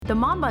The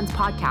Mom Buns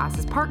podcast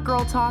is part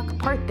girl talk,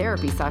 part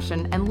therapy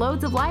session, and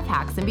loads of life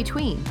hacks in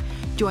between.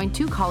 Join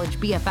two college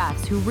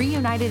BFFs who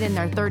reunited in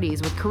their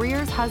 30s with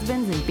careers,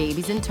 husbands, and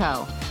babies in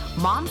tow.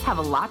 Moms have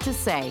a lot to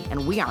say,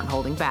 and we aren't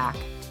holding back.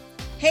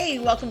 Hey,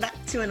 welcome back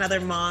to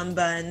another Mom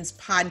Buns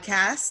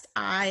podcast.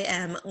 I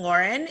am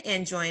Lauren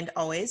and joined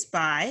always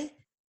by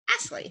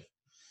Ashley.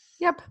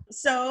 Yep.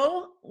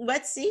 So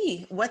let's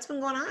see, what's been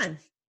going on?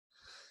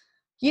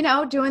 You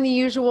know, doing the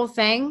usual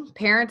thing,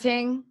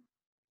 parenting,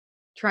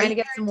 trying to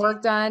get some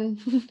work done.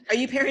 Are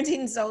you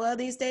parenting solo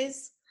these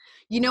days?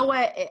 You know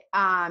what?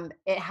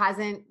 It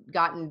hasn't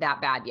gotten that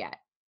bad yet.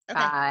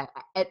 Okay.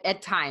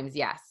 At times,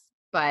 yes.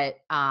 But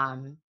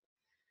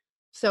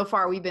so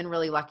far we've been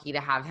really lucky to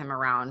have him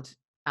around.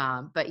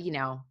 But you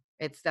know,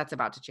 that's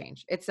about to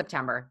change. It's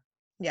September.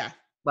 Yeah.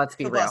 Let's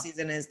be Football real.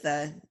 Season is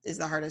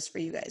the hardest for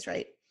you guys,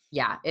 right?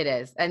 Yeah, it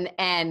is.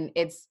 And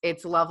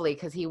it's lovely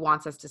because he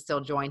wants us to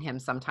still join him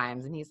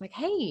sometimes. And he's like,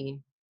 hey,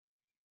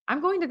 I'm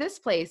going to this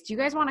place. Do you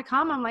guys want to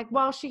come? I'm like,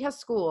 well, she has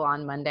school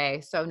on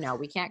Monday. So no,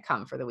 we can't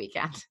come for the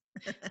weekend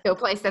to a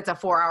place that's a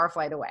 4-hour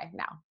flight away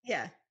now.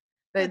 Yeah.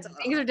 Things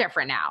are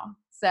different now.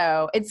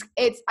 So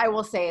I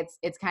will say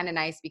it's kind of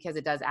nice because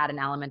it does add an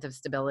element of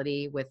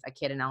stability with a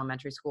kid in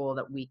elementary school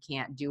that we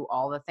can't do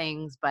all the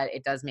things, but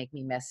it does make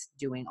me miss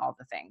doing all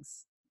the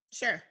things.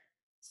 Sure.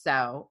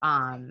 So,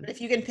 but if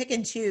you can pick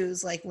and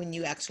choose, like when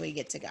you actually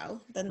get to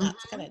go, then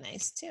that's kind of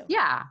nice too.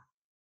 Yeah.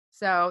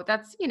 So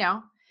that's, you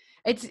know,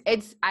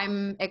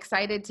 I'm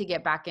excited to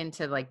get back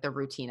into like the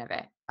routine of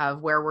it,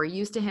 of where we're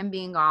used to him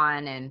being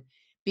gone. And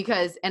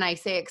I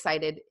say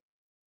excited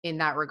in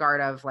that regard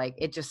of like,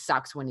 it just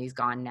sucks when he's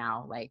gone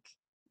now. Like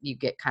you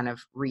get kind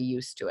of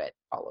reused to it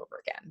all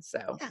over again. So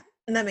yeah,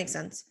 and that makes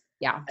sense.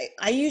 Yeah.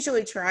 I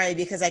usually try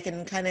because I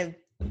can kind of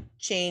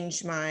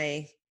change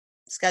my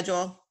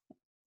schedule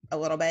a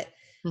little bit.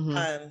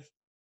 Mm-hmm.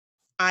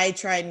 I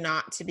try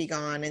not to be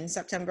gone in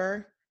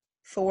September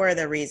for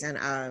the reason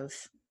of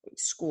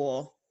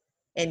school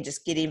and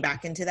just getting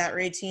back into that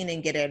routine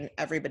and getting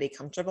everybody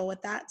comfortable with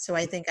that. So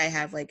I think I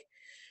have like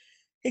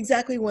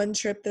exactly one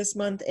trip this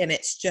month and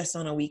it's just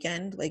on a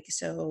weekend. Like,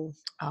 so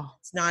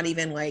It's not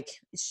even like,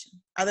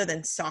 other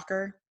than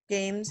soccer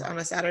games on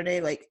a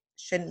Saturday, like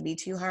shouldn't be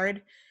too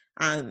hard.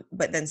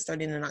 But then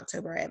starting in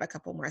October, I have a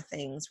couple more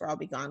things where I'll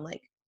be gone.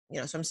 Like, you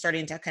know, so I'm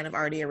starting to kind of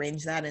already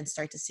arrange that and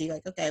start to see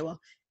like, okay, well,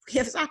 we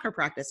have soccer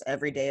practice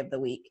every day of the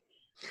week.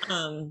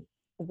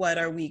 What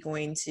are we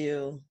going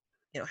to,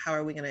 you know, how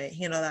are we going to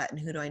handle that? And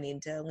who do I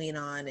need to lean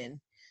on and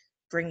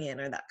bring in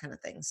or that kind of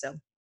thing. So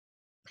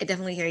I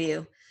definitely hear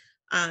you.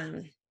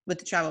 With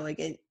the travel, like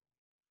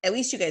at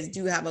least you guys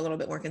do have a little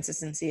bit more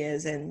consistency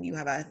and you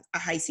have a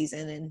high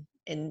season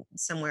and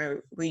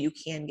somewhere where you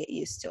can get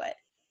used to it.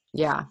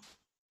 Yeah,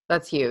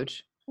 that's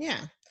huge.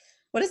 Yeah.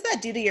 What does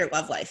that do to your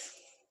love life?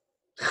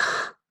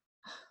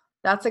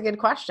 That's a good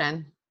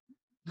question.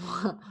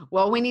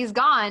 Well, when he's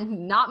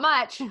gone, not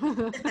much.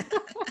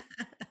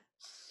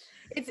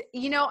 It's,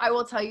 you know, I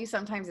will tell you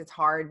sometimes it's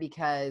hard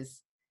because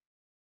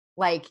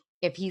like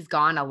if he's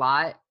gone a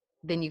lot,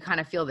 then you kind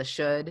of feel the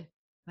should.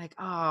 Like,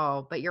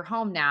 oh, but you're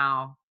home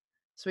now,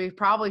 so we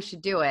probably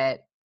should do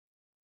it.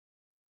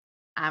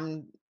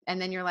 And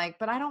then you're like,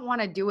 but I don't want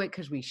to do it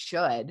because we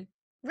should.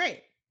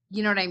 Right.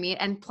 You know what I mean?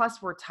 And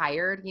plus we're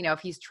tired, you know,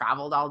 if he's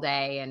traveled all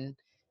day and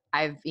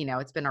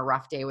it's been a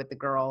rough day with the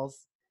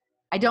girls.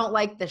 I don't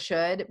like the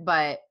should,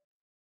 but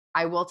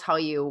I will tell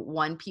you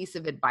one piece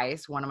of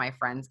advice one of my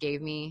friends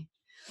gave me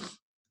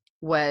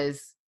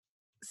was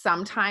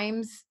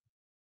sometimes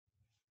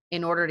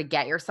in order to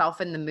get yourself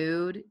in the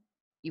mood,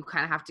 you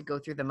kind of have to go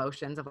through the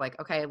motions of like,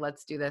 okay,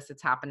 let's do this.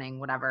 It's happening,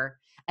 whatever.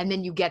 And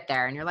then you get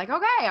there and you're like,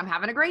 okay, I'm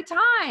having a great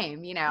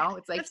time. You know,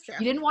 it's like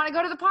you didn't want to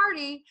go to the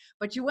party,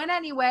 but you went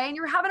anyway and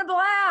you're having a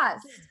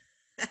blast.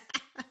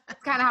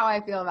 That's kind of how I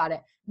feel about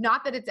it.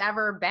 Not that it's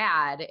ever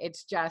bad.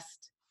 It's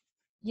just,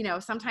 you know,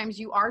 sometimes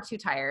you are too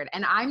tired.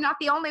 And I'm not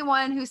the only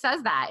one who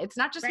says that. It's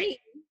not just me,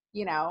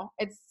 you know,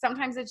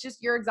 sometimes it's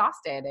just you're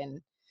exhausted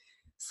and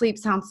sleep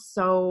sounds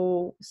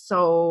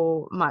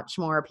so much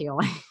more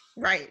appealing.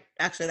 Right.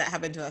 Actually, that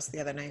happened to us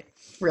the other night.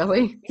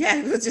 Really? Yeah.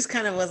 It was just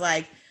kind of was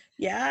like,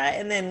 yeah.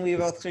 And then we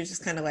both were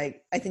just kind of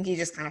like, I think he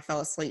just kind of fell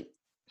asleep.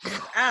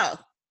 Oh,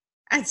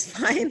 that's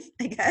fine.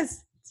 I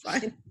guess it's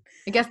fine.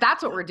 I guess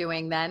that's what we're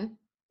doing then.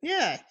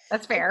 Yeah.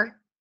 That's fair.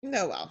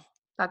 No, well.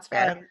 That's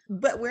fair.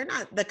 But we're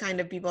not the kind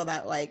of people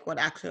that like would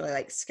actually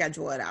like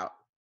schedule it out.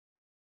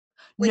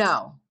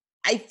 No.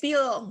 I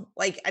feel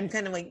like I'm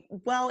kind of like,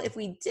 well, if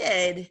we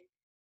did,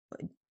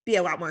 it'd be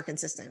a lot more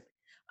consistent.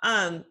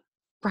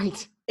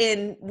 Right.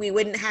 And we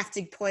wouldn't have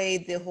to play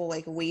the whole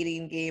like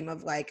waiting game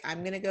of like,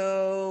 I'm going to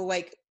go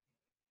like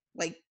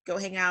go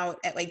hang out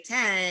at like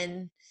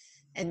 10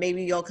 and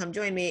maybe you'll come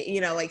join me,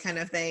 you know, like kind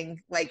of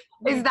thing. Like,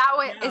 is that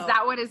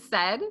what is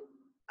said?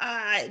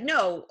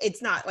 No,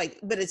 it's not like,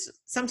 but it's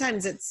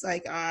sometimes it's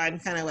like, I'm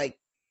kind of like,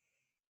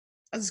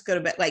 I'll just go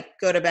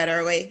to bed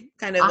early,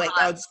 kind of like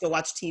I'll just go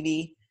watch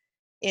TV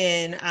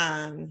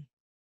and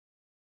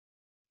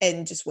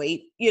just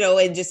wait, you know,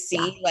 and just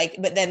see like,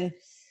 but then,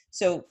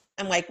 so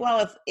I'm like,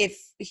 well, if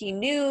he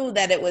knew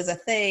that it was a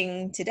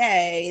thing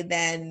today,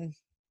 then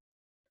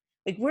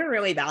like we're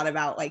really bad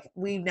about like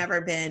we've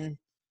never done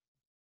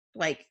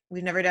like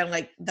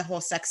the whole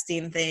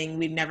sexting thing.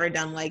 We've never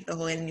done like the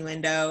whole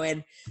innuendo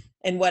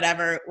and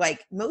whatever,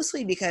 like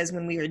mostly because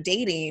when we were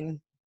dating,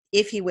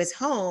 if he was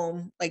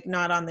home, like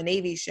not on the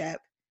Navy ship,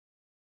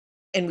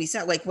 and we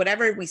saw like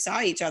whatever we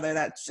saw each other,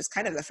 that's just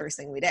kind of the first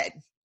thing we did.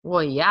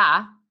 Well,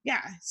 yeah.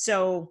 Yeah.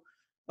 So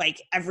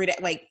like every day,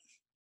 like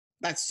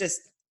that's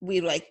just, we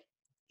like,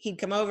 he'd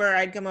come over,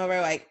 I'd come over,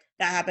 like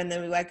that happened.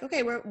 Then we were like,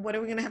 okay, what are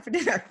we going to have for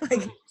dinner?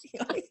 Like,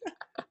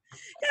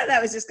 yeah,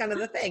 that was just kind of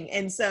the thing.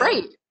 And so,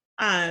 Right.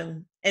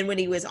 and when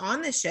he was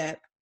on the ship,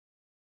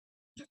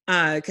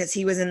 cause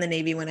he was in the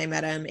Navy when I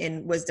met him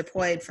and was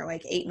deployed for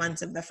like 8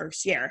 months of the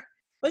first year,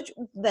 which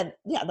then,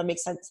 yeah, that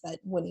makes sense that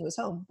when he was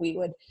home, we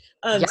would,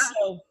 Yeah.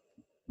 so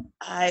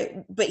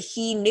but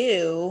he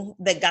knew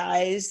the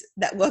guys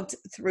that looked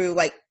through,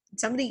 like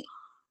somebody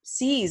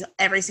sees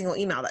every single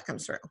email that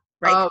comes through,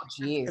 right? Oh,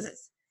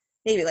 geez.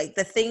 Maybe like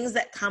the things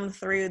that come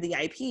through the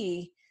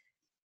IP,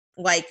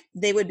 like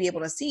they would be able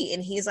to see.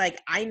 And he's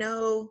like, I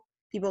know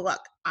people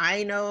look,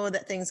 I know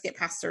that things get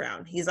passed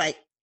around. He's like,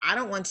 I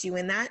don't want you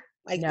in that.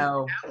 Like,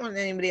 No. I don't want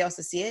anybody else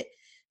to see it.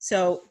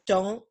 So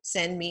don't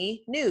send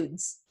me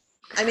nudes.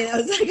 I mean, that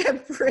was like a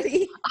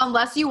pretty.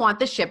 Unless you want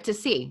the ship to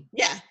see.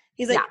 Yeah.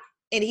 He's like, Yeah.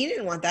 and he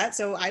didn't want that.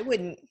 So I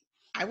wouldn't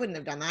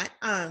have done that.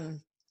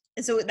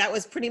 And so that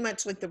was pretty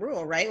much like the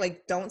rule, right?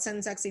 Like don't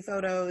send sexy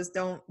photos,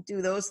 don't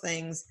do those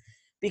things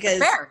because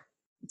Fair.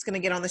 it's going to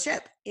get on the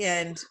ship.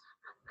 And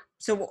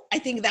so I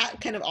think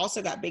that kind of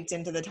also got baked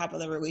into the top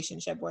of the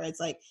relationship where it's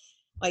like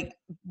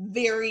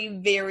very,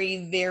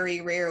 very,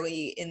 very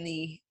rarely in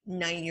the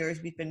 9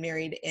 years we've been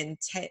married and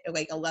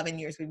 11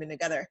 years we've been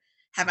together,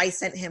 have I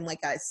sent him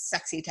like a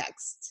sexy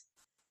text.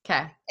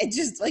 Okay. It's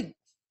just like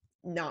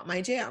not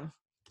my jam.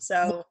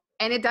 So,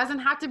 and it doesn't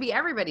have to be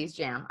everybody's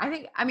jam.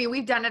 I mean,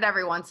 we've done it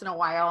every once in a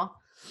while.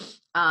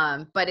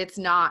 But it's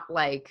not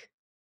like,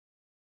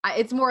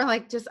 it's more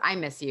like just, I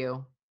miss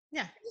you.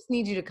 yeah. I just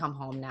need you to come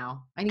home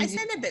now. I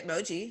send a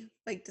Bitmoji.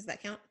 Like, does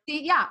that count?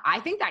 Yeah, I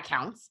think that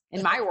counts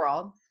in my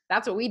world.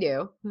 That's what we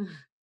do.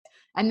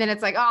 And then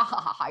it's like,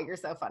 oh, you're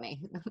so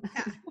funny.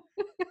 Yeah.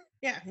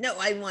 Yeah. No,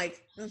 I'm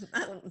like,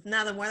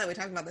 now the more that we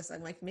talk about this,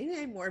 I'm like, maybe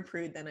I'm more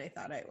prude than I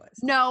thought I was.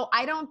 No,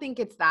 I don't think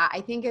it's that. I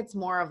think it's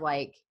more of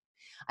like,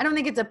 I don't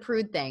think it's a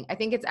prude thing. I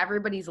think it's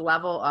everybody's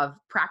level of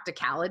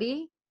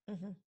practicality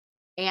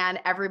and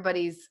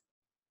everybody's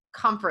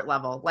comfort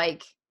level.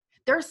 Like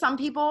there are some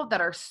people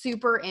that are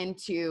super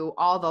into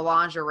all the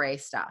lingerie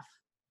stuff,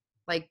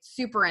 like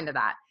super into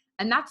that.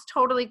 And that's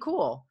totally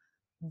cool.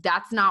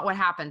 That's not what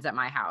happens at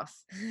my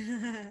house.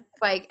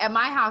 Like at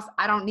my house,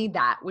 I don't need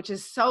that, which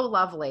is so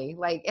lovely.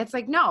 Like, it's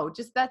like, no,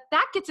 just that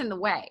gets in the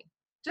way.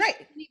 Just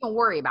don't even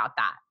worry about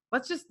that.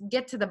 Let's just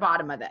get to the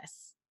bottom of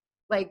this.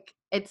 Like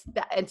it's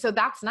that. And so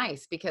that's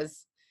nice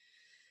because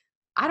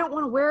I don't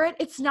want to wear it.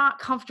 It's not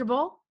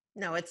comfortable.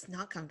 No, it's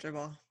not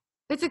comfortable.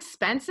 It's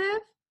expensive.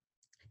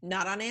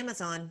 Not on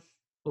Amazon.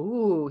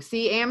 Ooh,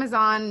 see,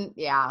 Amazon.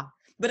 Yeah.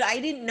 But I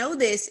didn't know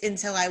this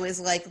until I was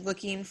like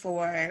looking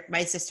for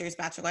my sister's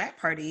bachelorette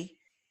party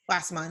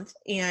last month.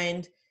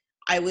 And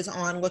I was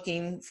on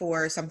looking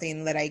for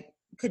something that I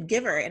could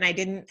give her. And I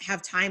didn't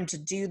have time to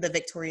do the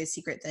Victoria's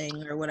Secret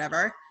thing or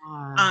whatever.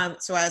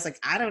 So I was like,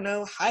 I don't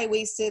know,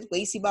 high-waisted,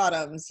 lacy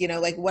bottoms, you know,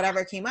 like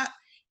whatever came up.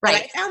 Right.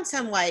 But I found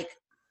some like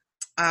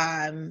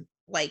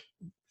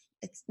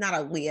it's not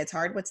a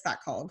leotard. What's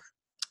that called?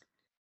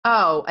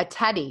 Oh, a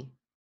teddy.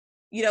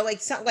 You know, like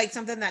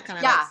something that kind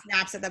of like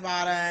snaps at the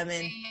bottom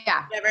and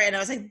whatever. And I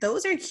was like,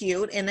 those are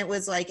cute. And it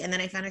was like, and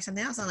then I found her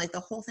something else. And like the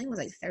whole thing was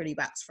like $30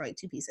 for like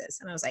 2 pieces.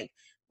 And I was like,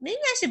 maybe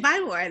I should buy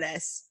more of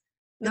this.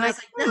 And I was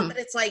like, no, but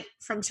it's like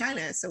from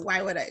China. So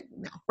why would I?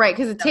 No. Right.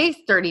 Because it takes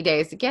 30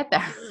 days to get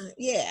there.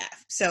 Yeah.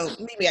 So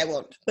maybe I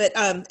won't. But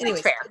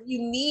anyways, if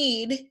you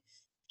need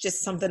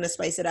just something to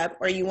spice it up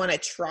or you want to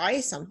try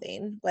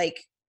something,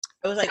 like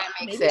I was like,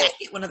 maybe I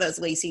get one of those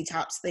lacy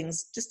tops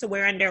things just to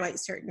wear under like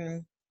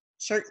certain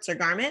shirts or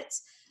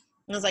garments.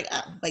 And I was like,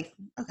 oh, like,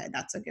 okay,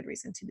 that's a good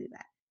reason to do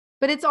that.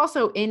 But it's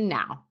also in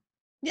now.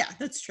 Yeah,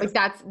 that's true.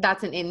 Like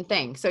that's an in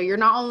thing. So you're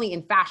not only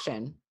in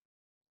fashion,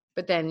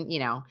 but then, you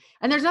know,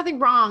 and there's nothing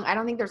wrong. I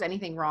don't think there's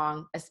anything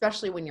wrong,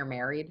 especially when you're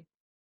married,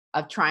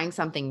 of trying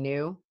something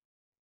new.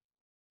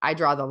 I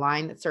draw the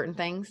line at certain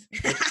things.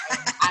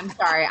 I'm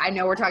sorry. I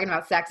know we're talking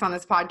about sex on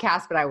this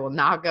podcast, but I will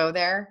not go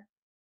there.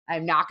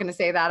 I'm not going to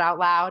say that out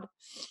loud.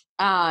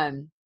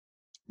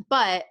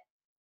 But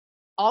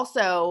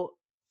also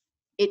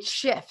it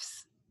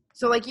shifts.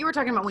 So like you were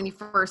talking about when you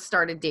first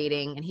started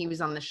dating and he was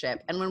on the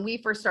ship. And when we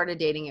first started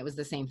dating, it was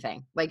the same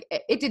thing. Like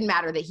it didn't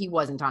matter that he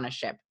wasn't on a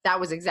ship. That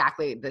was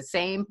exactly the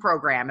same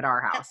program at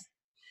our house.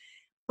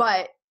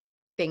 But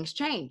things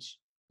change.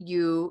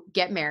 You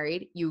get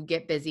married, you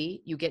get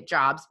busy, you get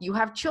jobs, you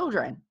have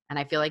children. And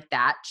I feel like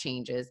that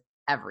changes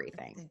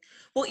everything.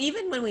 Well,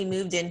 even when we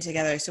moved in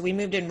together, so we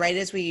moved in right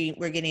as we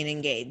were getting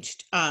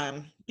engaged,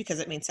 because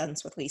it made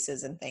sense with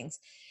leases and things.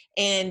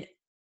 And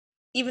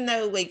even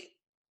though like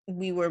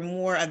we were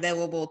more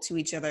available to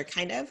each other,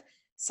 kind of.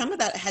 Some of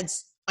that had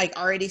like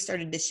already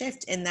started to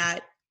shift in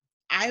that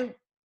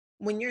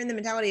when you're in the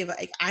mentality of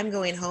like, I'm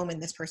going home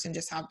and this person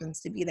just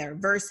happens to be there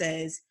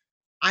versus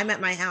I'm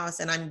at my house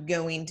and I'm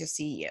going to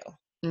see you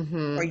or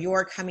Mhm.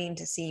 you're coming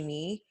to see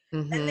me.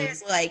 Then Mhm.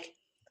 there's like,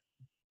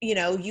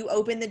 you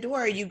open the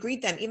door, you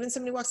greet them. Even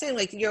somebody walks in,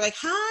 like you're like,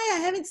 hi, I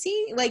haven't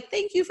seen you. Like,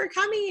 thank you for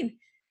coming.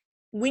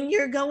 When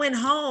you're going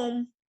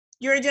home,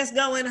 you're just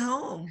going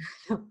home.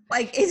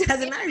 Like it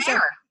doesn't It's matter. So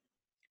fair.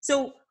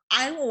 so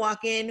I will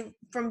walk in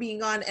from being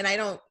gone, and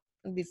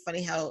it'd be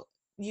funny how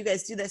you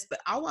guys do this, but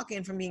I'll walk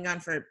in from being gone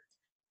for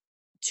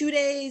 2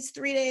 days,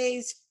 3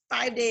 days,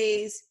 5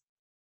 days.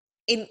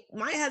 And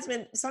my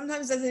husband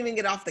sometimes doesn't even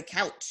get off the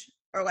couch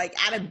or like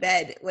out of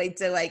bed, like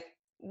to like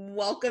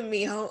welcome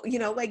me home,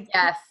 like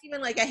Yes.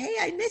 even like hey,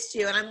 I missed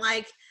you. And I'm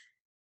like,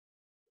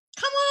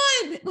 come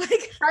on.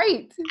 Like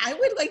Right. I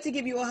would like to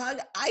give you a hug.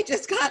 I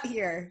just got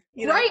here,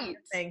 Right.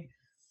 thing.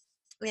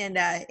 And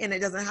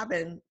it doesn't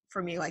happen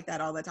for me like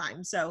that all the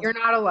time. So You're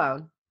not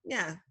alone.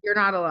 yeah. You're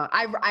not alone.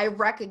 I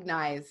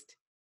recognized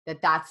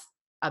that that's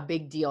a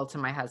big deal to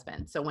my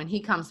husband. So when he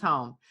comes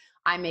home,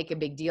 I make a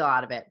big deal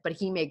out of it, but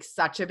he makes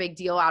such a big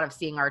deal out of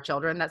seeing our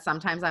children that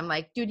sometimes I'm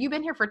like, dude, you've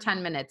been here for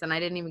 10 minutes and I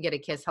didn't even get a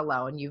kiss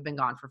hello and you've been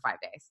gone for 5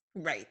 days.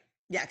 Right.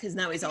 Yeah, because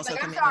now he's He's also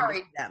like, I'm coming home to sorry.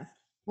 see them.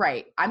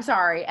 Right. I'm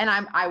sorry. And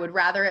I would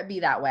rather it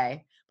be that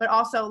way. But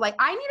also like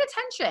I need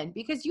attention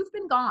because you've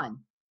been gone.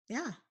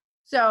 Yeah.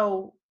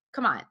 So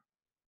come on.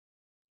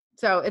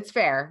 So it's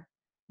fair.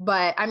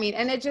 But I mean,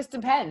 and it just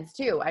depends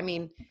too. I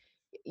mean,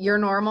 you're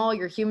normal,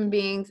 you're human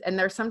beings. And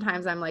there's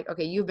sometimes I'm like,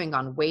 okay, you've been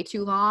gone way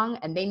too long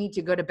and they need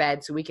to go to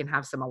bed so we can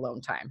have some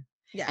alone time.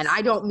 And Yes.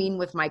 I don't mean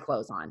with my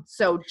clothes on.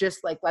 So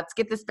just like, let's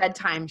get this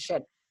bedtime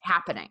shit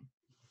happening.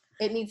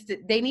 They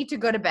need to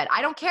go to bed.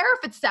 I don't care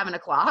if it's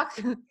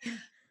 7:00.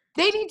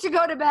 They need to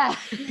go to bed.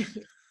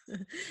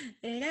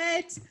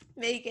 Let's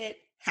make it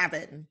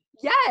happen.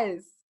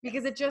 Yes.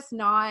 Because it's just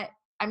not,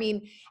 I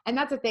mean, and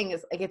that's the thing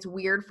is like, it's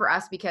weird for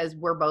us because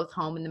we're both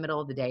home in the middle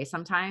of the day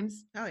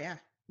sometimes. Oh yeah.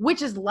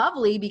 Which is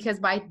lovely because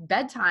by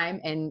bedtime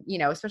and,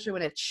 especially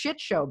when it's shit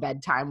show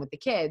bedtime with the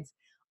kids,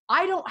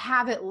 I don't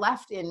have it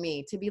left in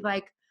me to be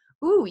like,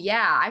 ooh,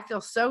 yeah, I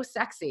feel so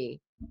sexy.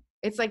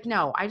 It's like,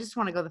 no, I just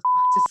want to go the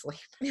to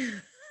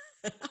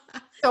sleep.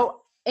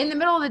 So in the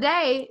middle of the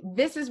day,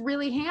 this is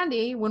really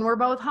handy when we're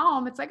both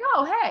home. It's like,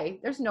 oh, hey,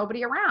 there's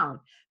nobody around.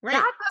 Right.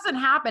 That doesn't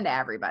happen to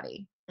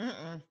everybody.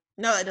 Mm-mm.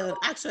 No, it doesn't.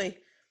 Actually,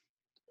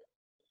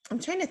 I'm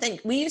trying to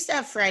think. We used to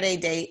have Friday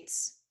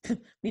dates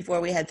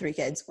before we had 3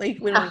 kids. Like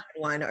when we had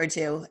 1 or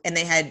 2, and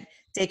they had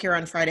daycare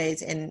on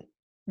Fridays, and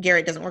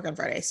Garrett doesn't work on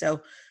Friday,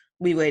 so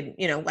we would,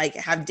 like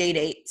have day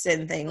dates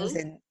and things.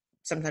 And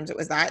sometimes it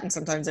was that, and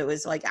sometimes it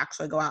was like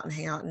actually go out and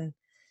hang out and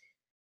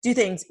do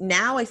things.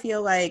 Now I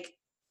feel like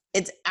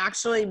it's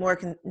actually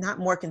not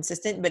more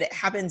consistent, but it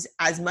happens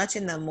as much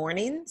in the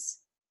mornings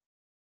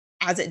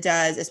as it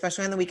does,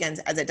 especially on the weekends,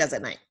 as it does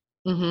at night.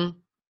 Mm-hmm.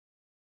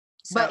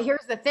 So, But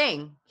here's the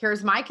thing.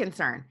 Here's my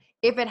concern.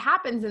 If it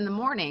happens in the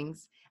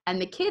mornings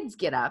and the kids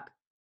get up,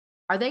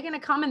 are they going to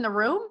come in the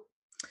room?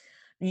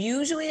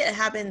 usually it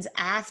happens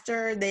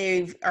after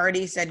they've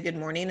already said good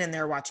morning and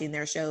they're watching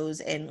their shows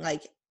and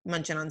like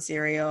munching on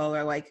cereal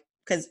or like,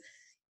 because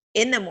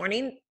in the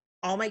morning,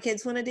 all my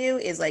kids want to do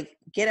is like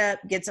get up,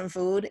 get some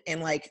food,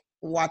 and like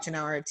watch an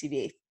hour of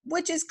TV,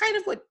 which is kind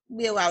of what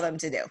we allow them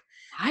to do.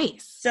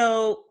 Nice.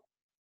 So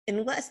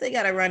unless they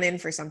got to run in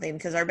for something,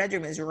 because our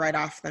bedroom is right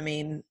off the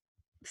main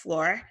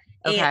floor.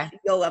 Okay. And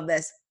you'll love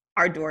this.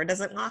 Our door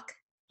doesn't lock.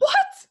 What?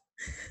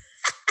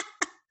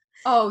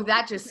 Oh,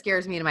 that just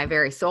scares me to my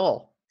very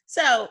soul.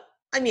 So,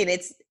 I mean,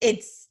 it's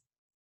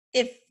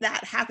if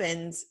that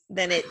happens,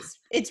 then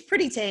it's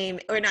pretty tame,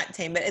 or not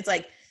tame, but it's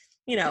like,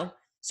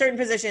 certain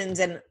positions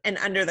and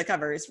under the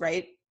covers,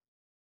 right?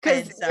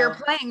 Because you're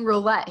playing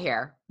roulette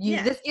here.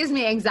 Yeah. This gives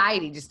me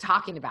anxiety just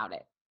talking about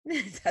it.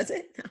 Does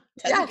it?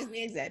 No, doesn't give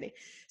me anxiety.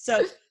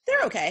 So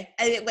they're okay.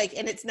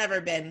 And it's never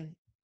been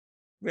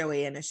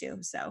really an issue.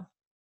 So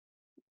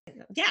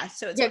yeah.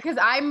 So it's because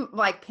I'm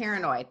like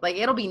paranoid. Like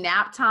it'll be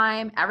nap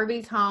time.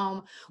 Everybody's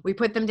home. We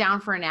put them down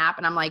for a nap,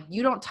 and I'm like,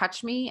 you don't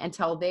touch me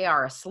until they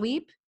are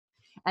asleep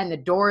and the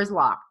door is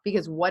locked.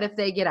 Because what if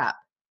they get up?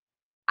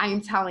 I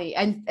am telling you.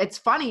 And it's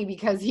funny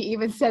because he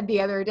even said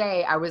the other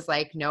day, I was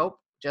like, nope,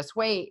 just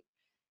wait.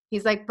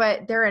 He's like,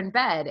 but they're in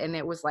bed. And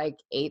it was like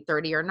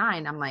 8:30 or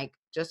 9. I'm like,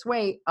 just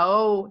wait.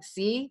 Oh,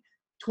 see,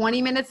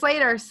 20 minutes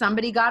later,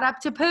 somebody got up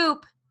to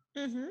poop.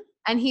 Mm-hmm.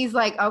 And he's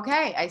like,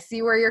 okay, I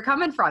see where you're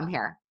coming from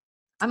here.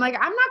 I'm like,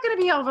 I'm not going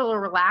to be able to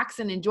relax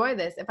and enjoy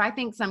this if I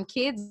think some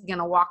kid's going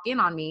to walk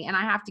in on me and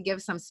I have to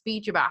give some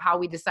speech about how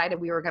we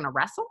decided we were going to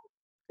wrestle.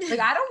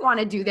 Like, I don't want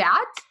to do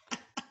that.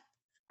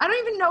 I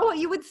don't even know what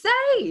you would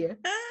say.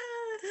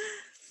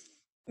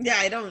 Yeah,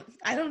 I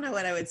don't know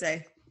what I would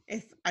say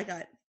if I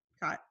got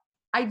caught.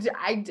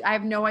 I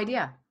have no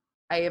idea.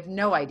 I have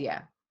no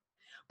idea.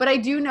 But I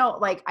do know,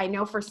 like, I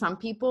know for some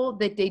people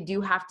that they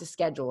do have to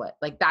schedule it.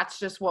 Like, that's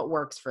just what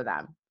works for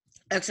them.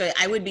 Actually,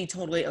 I would be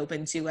totally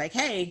open to like,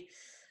 hey,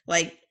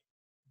 like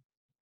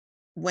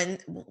when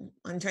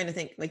I'm trying to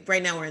think, like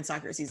right now we're in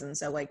soccer season,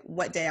 so like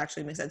what day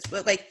actually makes sense?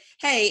 But like,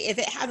 hey, if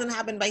it hasn't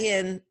happened by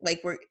him,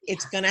 like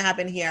it's gonna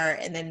happen here,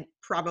 and then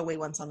probably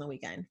once on the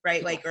weekend,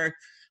 right? Yeah. Like, or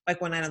like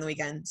one night on the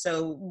weekend.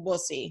 So we'll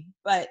see.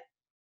 But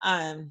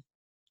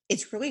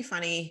it's really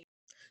funny.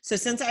 So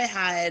since I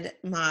had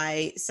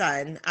my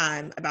son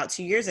about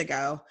 2 years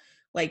ago,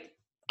 like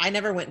I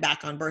never went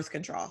back on birth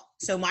control.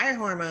 So my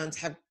hormones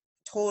have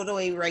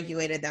totally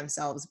regulated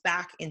themselves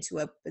back into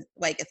a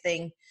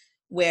thing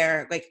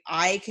where like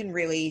I can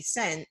really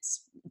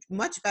sense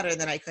much better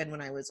than I could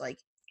when I was like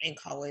in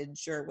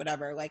college or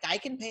whatever. Like I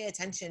can pay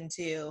attention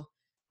to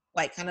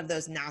like kind of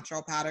those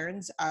natural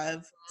patterns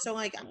of, so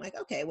like I'm like,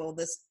 okay, well,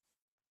 this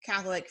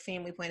Catholic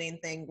family planning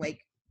thing, like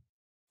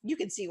you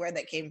can see where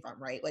that came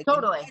from, right? Like when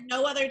you Totally. had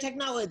no other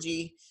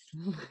technology,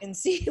 you can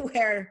see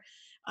where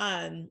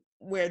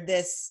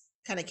this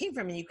kind of came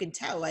from, and you can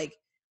tell, like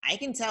I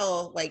can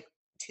tell like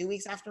 2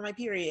 weeks after my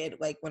period,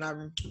 like when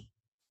I'm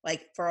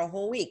like for a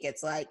whole week,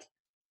 it's like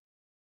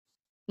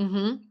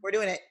Mm-hmm. we're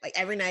doing it like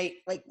every night,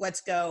 like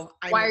let's go.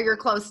 Why are your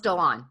clothes still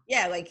on?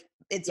 Yeah, like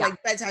it's Yeah.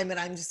 like bedtime, and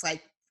I'm just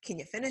like, can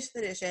you finish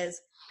the dishes?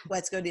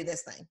 Let's go do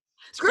this thing.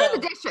 Screw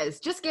the So dishes.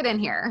 Just get in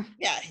here.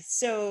 yeah,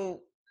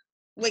 so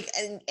like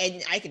and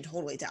I can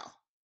totally tell.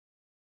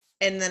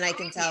 And then I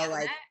can tell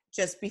like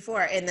just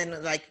before, and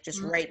then like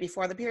just Mhm. right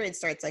before the period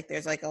starts, like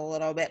there's like a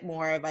little bit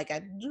more of like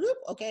a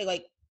okay,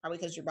 like probably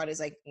because your body's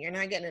like, you're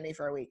not getting any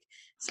for a week.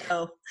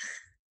 So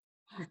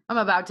I'm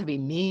about to be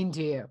mean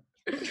to you.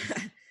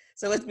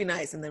 so let's be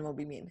nice and then we'll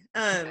be mean.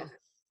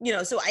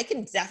 So I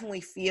can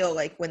definitely feel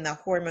like when the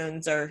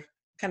hormones are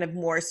kind of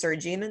more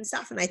surging and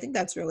stuff. And I think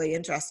that's really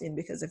interesting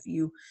because if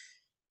you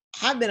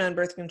have been on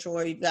birth control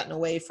or you've gotten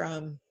away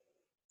from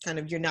kind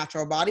of your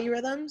natural body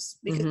rhythms,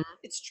 because Mm-hmm.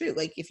 it's true,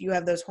 like if you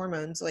have those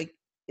hormones, like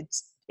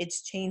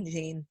it's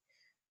changing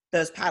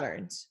those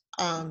patterns.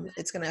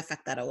 It's going to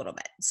affect that a little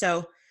bit.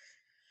 So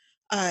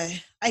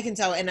I can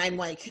tell, and I'm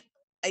like,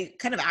 I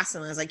kind of asked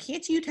him, I was like,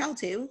 can't you tell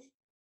too?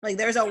 Like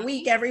there's a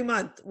week every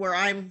month where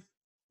I'm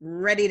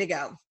ready to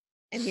go.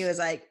 And he was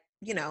like,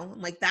 I'm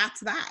like, that's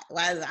that.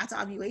 Well, that's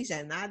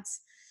ovulation.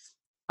 That's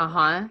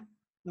Uh-huh.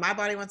 my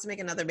body wants to make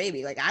another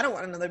baby. Like I don't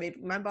want another baby.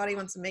 My body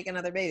wants to make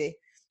another baby.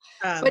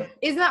 But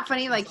isn't that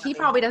funny? Like That's he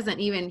funny.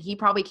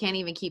 probably can't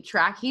even keep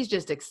track. He's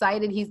just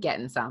excited he's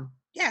getting some.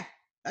 Yeah,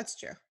 that's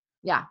true.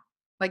 Yeah.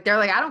 Like they're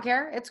like, I don't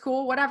care. It's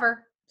cool,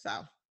 whatever.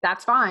 So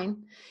That's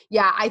fine.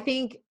 Yeah, I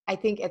think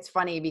it's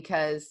funny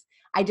because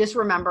I just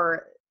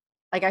remember,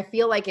 like, I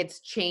feel like it's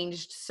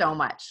changed so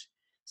much.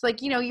 So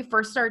like, you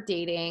first start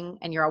dating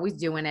and you're always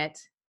doing it.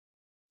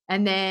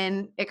 And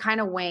then it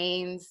kind of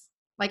wanes.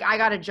 Like I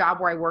got a job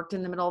where I worked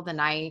in the middle of the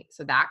night,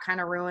 so that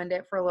kind of ruined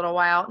it for a little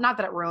while. Not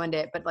that it ruined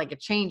it, but like it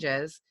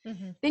changes.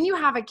 mhm. Then you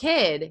have a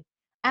kid,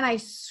 and I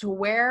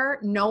swear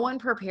no one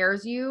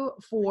prepares you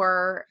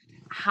for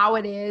how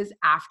it is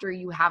after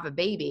you have a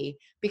baby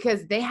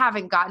because they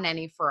haven't gotten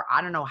any for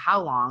I don't know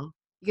how long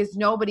because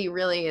nobody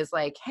really is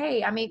like,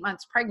 "Hey, I'm 8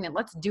 months pregnant.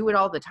 Let's do it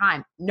all the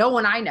time." No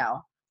one I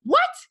know.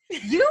 What?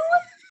 You?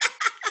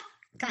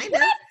 Kind of,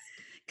 What?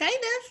 kind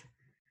of.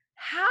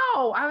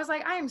 How? I was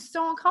like, I am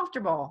so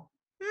uncomfortable.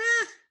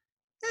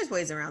 There's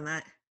ways around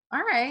that.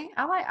 All right.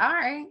 All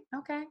right.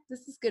 Okay.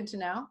 This is good to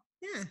know.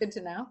 Yeah, It's good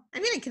to know. I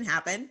mean, it can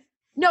happen.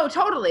 No,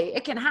 totally.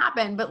 It can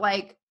happen. But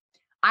like,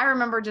 I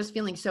remember just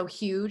feeling so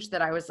huge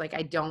that I was like,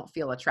 I don't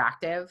feel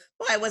attractive.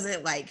 Well, I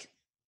wasn't like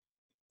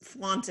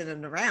flaunting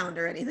it around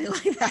or anything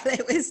like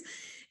that.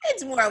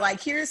 It's more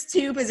like here's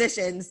two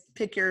positions.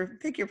 Pick your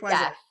pleasure.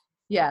 Yes.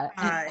 Yeah.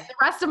 And Uh, the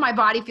rest of my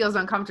body feels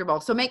uncomfortable.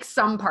 So make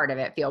some part of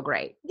it feel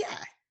great. yeah,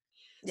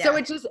 So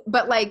yeah.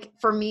 but like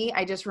for me,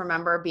 I just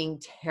remember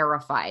being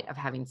terrified of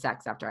having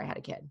sex after I had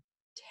a kid.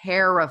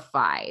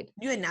 Terrified.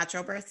 You had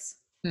natural births.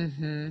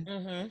 Mm-hmm.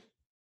 Mm-hmm.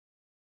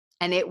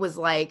 And it was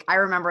like, I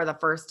remember the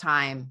first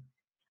time,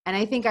 and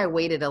I think I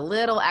waited a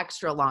little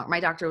extra long. My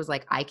doctor was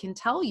like, I can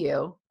tell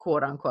you,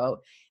 quote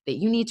unquote, that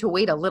you need to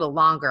wait a little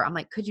longer. I'm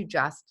like,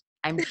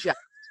 I'm just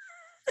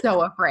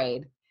so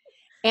afraid.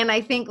 And I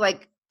think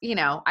like,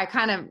 I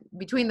kind of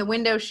between the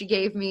window she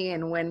gave me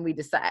and when we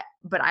decided,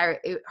 but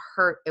it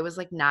hurt. It was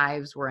like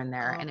knives were in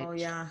there and Oh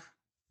yeah.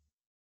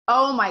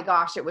 oh my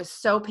gosh, it was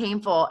so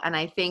painful. And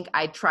I think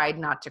I tried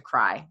not to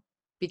cry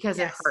because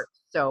it Yes, hurt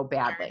so I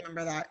badly.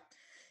 remember that.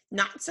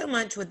 Not so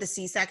much with the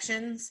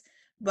C-sections,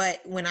 but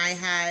when I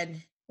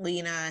had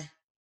Lena,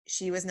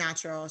 she was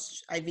natural.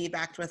 I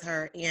VBAC'd with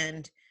her,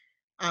 and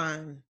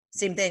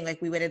same thing.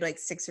 Like we waited like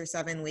 6 or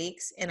 7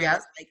 weeks, and I Yep.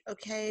 was like,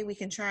 okay, we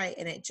can try.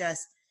 And it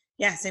just,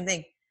 yeah, same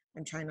thing.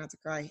 I'm trying not to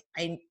cry.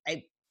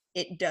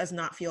 It does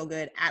not feel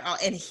good at all.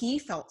 And he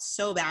felt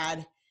so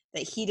bad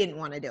that he didn't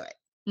want to do it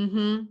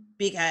Mm-hmm.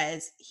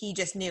 because he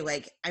just knew,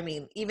 like, I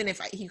mean, even if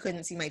he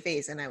couldn't see my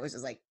face, and I was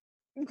just like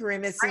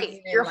grimacing Right.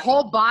 and Your like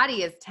whole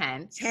body is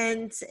tense.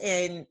 tense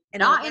and all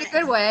Not in a that,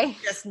 good way.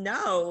 just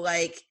know,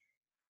 like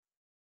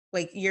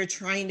you're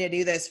trying to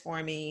do this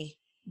for me,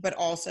 but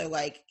also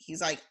like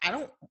he's like,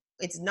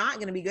 it's not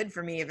going to be good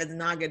for me if it's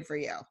not good for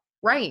you.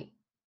 Right.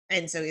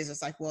 And so he's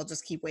just like, well,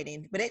 just keep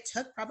waiting. But it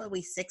took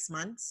probably 6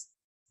 months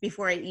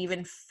before I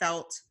even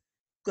felt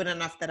good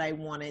enough that I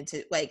wanted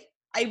to, like,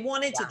 I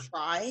wanted to Yeah.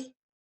 try,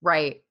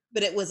 Right.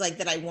 but it was like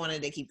that I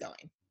wanted to keep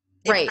going.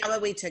 It Right.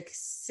 probably took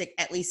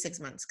at least 6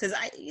 months because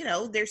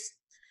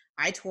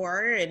I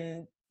tore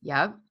and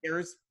Yep.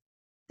 there's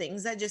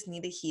things that just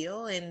need to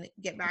heal and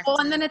get back Well,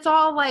 and to, then it's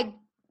all like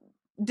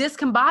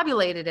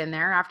discombobulated in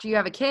there after you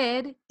have a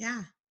kid.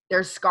 yeah.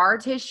 There's scar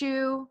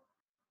tissue.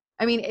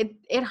 I mean,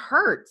 it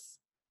hurts.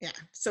 Yeah.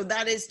 So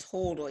that is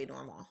totally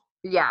normal.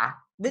 Yeah.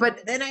 But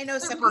But then I know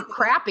some super people,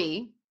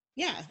 crappy.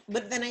 yeah,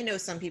 but then I know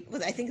some people,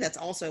 I think that's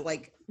also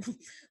like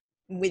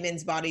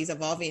women's bodies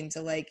evolving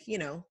to like,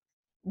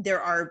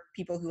 there are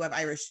people who have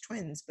Irish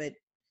twins, but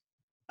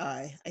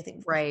I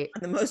think Right. for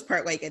the most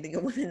part, like I think a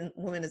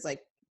woman is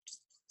like, just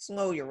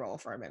slow your roll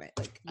for a minute.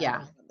 Like I Yeah.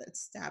 don't want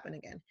this to happen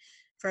again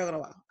for a little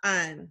while.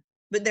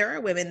 But there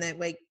are women that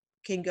like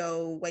can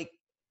go like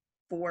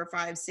 4,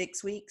 5,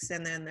 6 weeks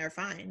and then they're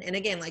fine. And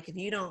again, like if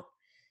you don't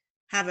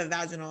have a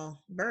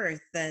vaginal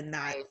birth, then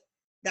Right.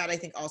 that I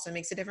think also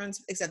makes a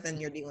difference, except then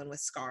you're dealing with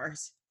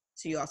scars.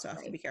 So you also have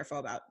to Right. be careful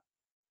about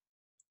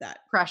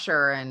that.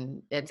 Pressure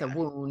and it's a Yeah.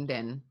 wound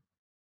and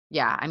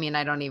yeah, I mean,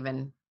 I don't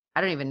even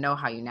know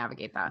how you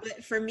navigate that.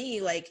 But for me,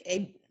 like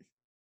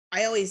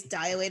I always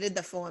dilated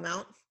the full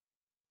amount,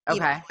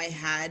 even Okay. though I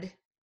had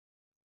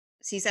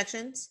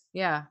C-sections.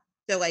 Yeah.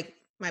 So like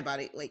my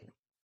body, like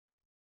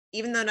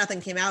even though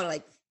nothing came out,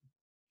 like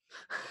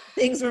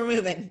things were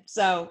moving.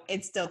 So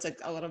it still took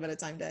a little bit of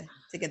time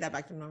to get that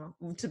back to normal,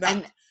 And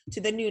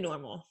to the new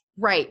normal.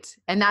 right.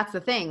 And that's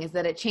the thing is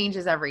that it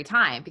changes every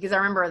time because I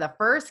remember the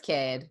first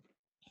kid,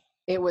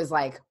 it was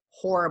like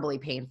horribly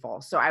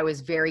painful. So I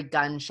was very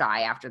gun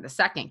shy after the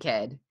second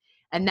kid.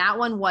 And that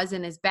one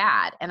wasn't as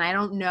bad. And I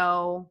don't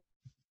know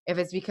if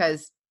it's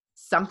because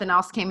something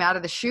else came out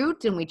of the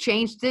chute and we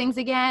changed things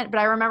again. But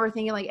I remember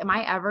thinking like, am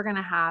I ever going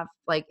to have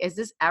like, is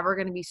this ever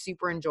going to be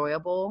super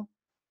enjoyable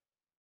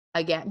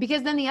again?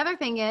 Because then the other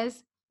thing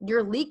is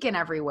you're leaking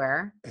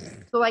everywhere.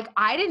 So like,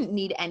 I didn't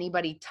need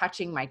anybody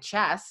touching my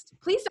chest.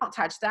 Please don't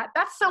touch that.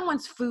 That's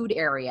someone's food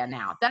area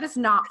now. That is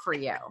not for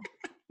you.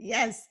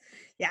 Yes.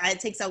 Yeah. It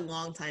takes a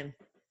long time.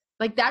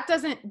 Like that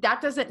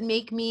doesn't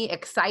make me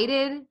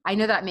excited. I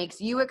know that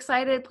makes you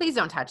excited. Please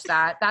don't touch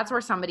that. That's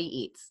where somebody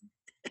eats.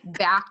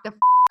 Back the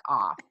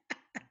off.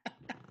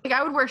 Like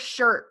I would wear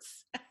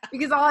shirts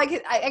because all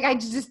I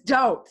just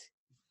don't.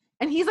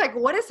 And he's like,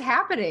 "What is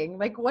happening?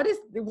 Like what is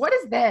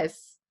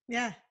this?"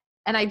 Yeah.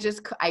 And I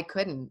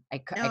couldn't.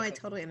 No, I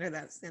totally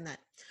understand that.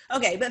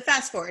 Okay, but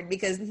fast forward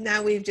because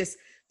now we've just,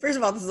 first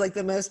of all, this is like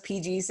the most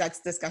PG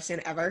sex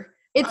discussion ever.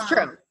 It's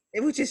true.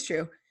 Which is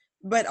true,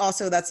 but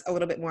also that's a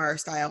little bit more our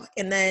style.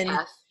 And then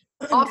Yes.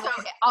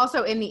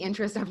 Also in the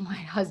interest of my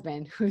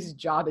husband, whose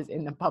job is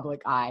in the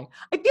public eye,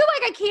 I feel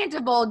like I can't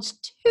divulge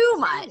too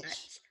much.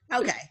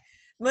 Okay.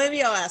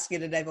 Maybe I'll ask you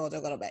to divulge a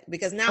little bit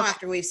because now Okay.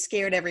 after we've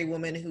scared every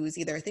woman who's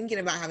either thinking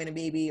about having a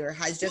baby or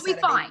has just You'll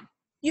had be a baby, fine.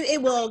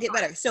 it will get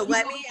better. So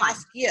let will me be fine.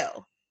 ask you,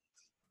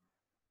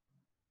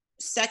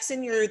 sex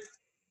in your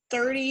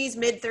 30s,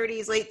 mid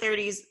 30s, late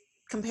 30s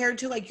compared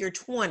to like your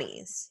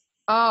 20s.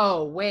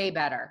 Oh, way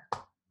better.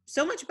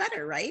 So much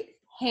better, right?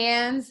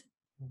 Hands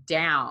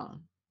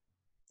down.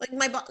 Like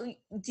my body,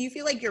 do you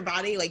feel like your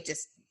body like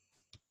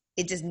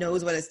it just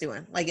knows what it's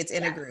doing? Like it's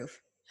in a groove.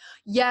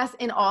 Yes,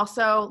 and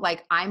also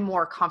like I'm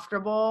more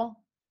comfortable.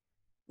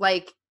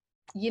 Like,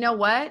 you know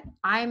what?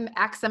 I'm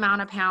X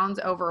amount of pounds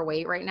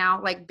overweight right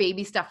now, like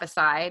baby stuff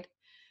aside.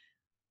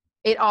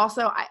 It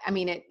also, I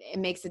mean, it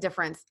makes a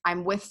difference.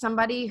 I'm with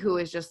somebody who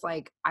is just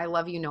like, I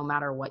love you no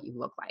matter what you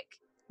look like.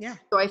 Yeah.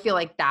 So I feel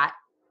like that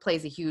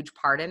plays a huge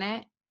part in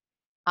it.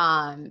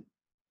 And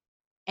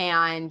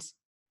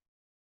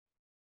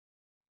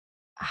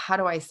how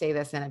do I say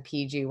this in a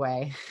PG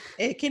way?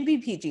 It can be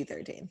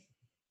PG-13.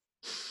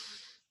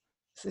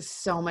 This is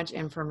so much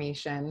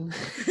information.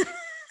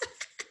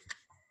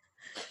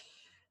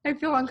 I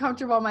feel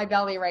uncomfortable in my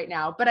belly right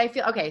now, but I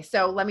feel, okay,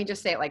 so let me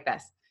just say it like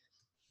this.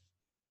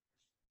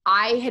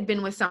 I had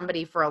been with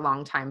somebody for a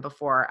long time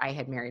before I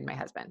had married my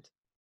husband.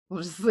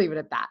 We'll just leave it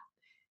at that.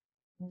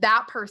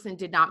 That person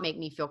did not make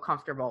me feel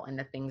comfortable in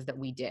the things that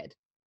we did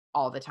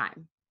all the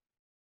time.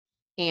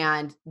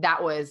 And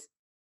that was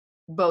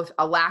both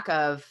a lack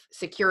of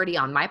security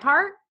on my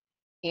part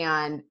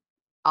and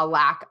a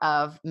lack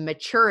of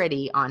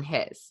maturity on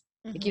his.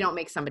 Like you don't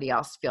make somebody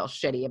else feel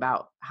shitty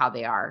about how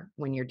they are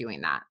when you're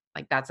doing that.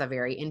 Like that's a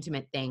very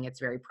intimate thing. It's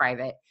very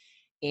private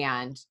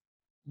and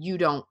you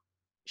don't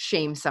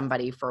shame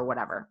somebody for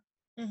whatever.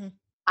 Mm-hmm.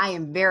 I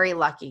am very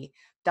lucky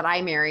that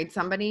I married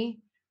somebody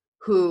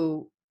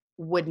who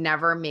would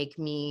never make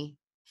me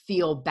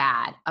feel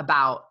bad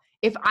about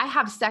if I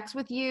have sex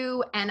with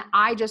you and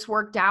I just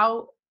worked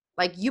out,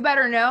 like you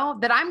better know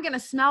that I'm going to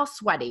smell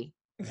sweaty.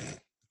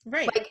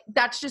 Right. Like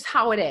that's just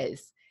how it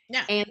is.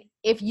 Yeah. And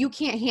if you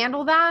can't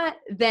handle that,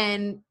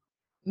 then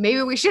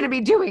maybe we shouldn't be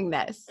doing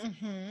this.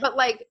 Mm-hmm. But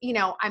like, you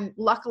know, I'm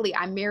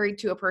married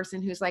to a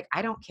person who's like,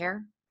 I don't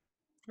care.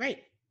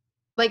 Right.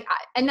 Like,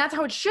 and that's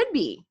how it should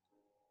be.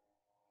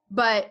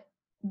 But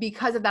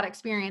because of that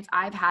experience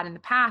I've had in the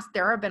past,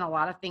 there have been a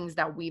lot of things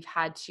that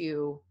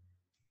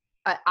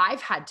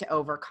I've had to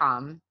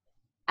overcome,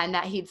 and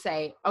that he'd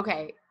say,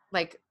 okay,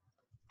 like,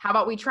 how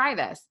about we try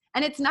this?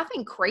 And it's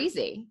nothing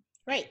crazy.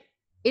 Right.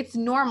 It's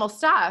normal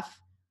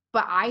stuff,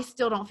 but I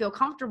still don't feel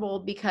comfortable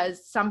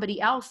because somebody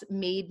else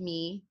made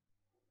me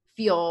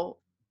feel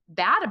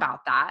bad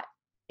about that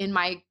in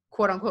my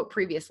quote unquote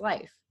previous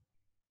life.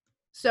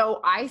 So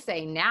I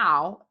say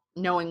now,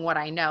 knowing what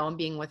I know and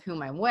being with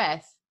whom I'm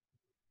with,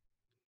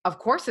 of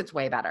course it's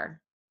way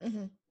better.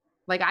 Mm-hmm.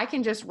 Like I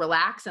can just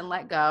relax and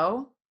let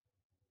go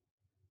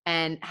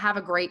and have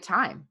a great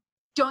time.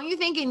 Don't you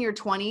think in your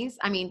 20s,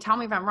 I mean, tell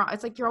me if I'm wrong,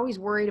 it's like you're always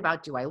worried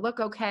about, do I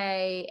look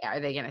okay? Are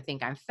they going to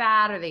think I'm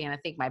fat? Are they going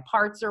to think my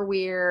parts are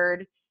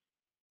weird?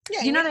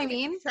 Yeah, You know what I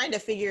mean? Trying to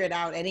figure it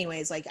out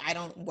anyways. Like,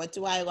 what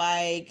do I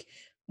like?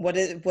 What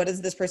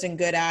is this person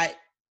good at?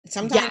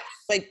 Sometimes, Yes.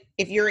 like,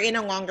 if you're in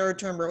a longer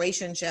term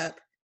relationship,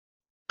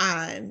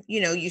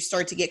 you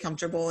start to get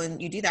comfortable and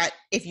you do that.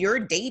 If you're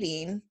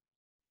dating,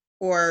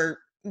 or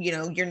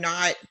you're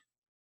not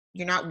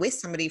with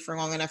somebody for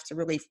long enough to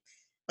really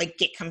like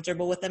get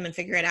comfortable with them and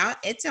figure it out,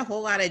 it's a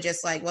whole lot of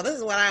just like, well, this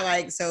is what I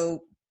like,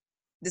 so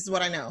this is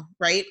what I know,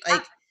 right?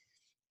 Like,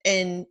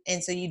 and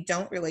so you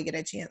don't really get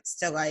a chance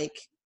to like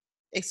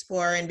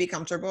explore and be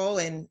comfortable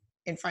and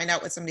find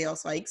out what somebody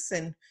else likes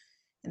and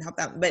help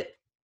them. But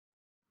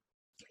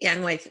yeah,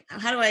 I'm like,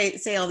 how do I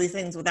say all these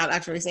things without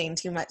actually saying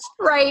too much?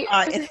 Right.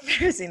 And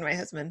embarrassing my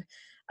husband.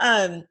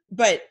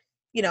 But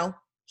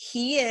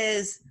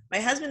my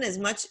husband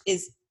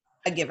is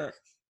a giver.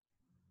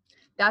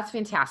 That's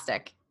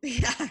fantastic.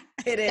 Yeah,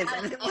 it is.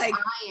 And I'm like,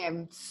 I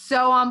am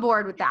so on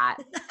board with that.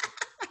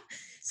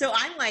 so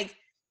I'm like,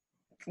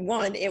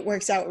 one, it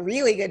works out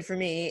really good for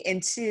me.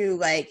 And two,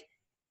 like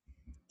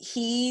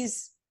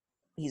he's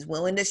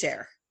willing to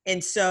share.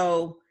 And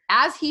so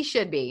As he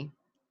should be.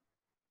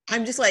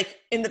 I'm just like,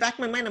 in the back of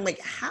my mind, I'm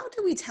like, how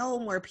do we tell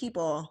more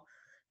people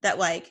that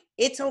like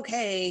it's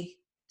okay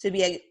to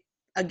be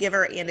a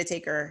giver and a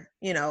taker,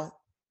 in the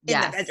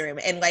bedroom,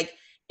 and like,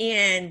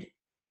 and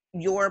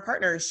your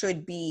partner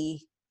should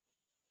be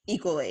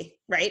equally,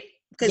 right?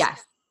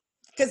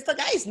 Because the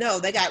guys know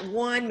they got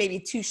one, maybe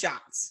two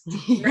shots,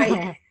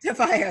 right, to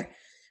fire.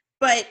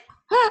 But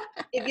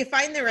if you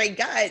find the right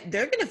guy,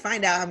 they're going to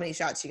find out how many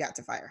shots you got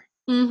to fire.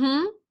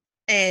 Mm-hmm.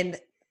 And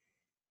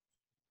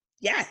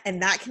yeah,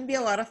 and that can be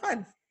a lot of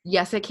fun.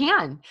 Yes, it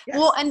can. Yes.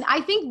 Well, and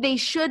I think they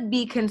should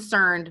be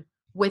concerned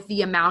with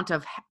the amount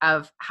of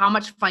how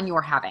much fun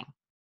you're having.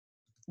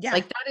 Yeah.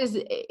 Like that is,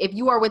 if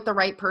you are with the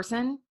right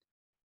person,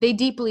 they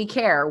deeply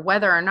care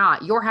whether or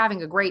not you're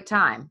having a great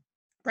time.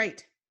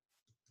 Right.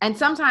 And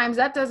sometimes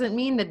that doesn't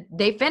mean that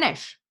they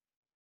finish.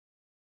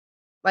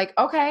 Like,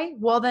 okay,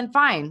 well then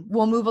fine.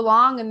 We'll move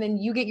along and then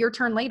you get your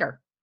turn later.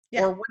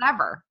 Yeah. Or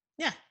whatever.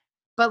 Yeah.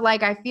 But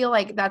like, I feel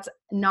like that's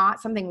not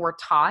something we're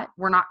taught.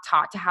 We're not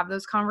taught to have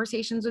those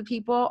conversations with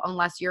people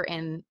unless you're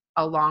in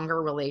a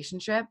longer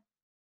relationship.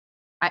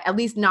 At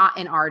least not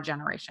in our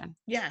generation.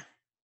 Yeah.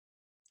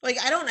 Like,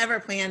 I don't ever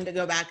plan to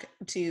go back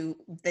to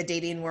the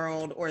dating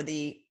world or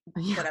the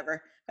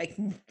whatever. Like,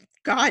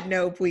 God,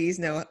 no, please,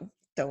 no,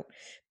 don't.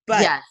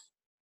 But yes.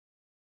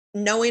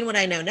 Knowing what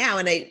I know now,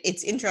 and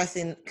it's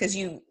interesting because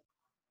you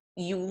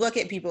look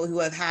at people who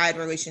have had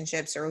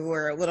relationships or who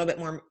are a little bit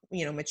more,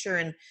 mature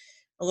and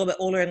a little bit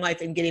older in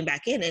life and getting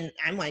back in, and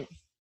I'm like,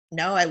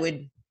 no, I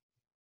would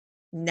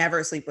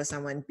never sleep with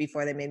someone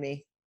before they made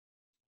me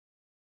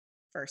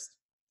first.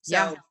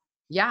 So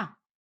yeah.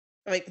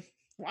 Like,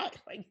 why?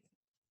 Like,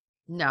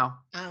 no.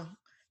 Oh,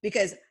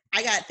 because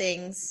I got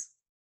things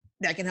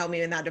that can help me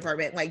in that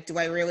department. Like, do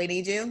I really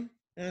need you?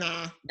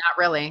 Nah. Not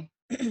really.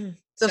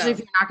 Especially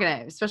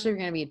if you're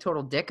gonna be a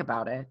total dick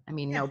about it. I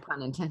mean, no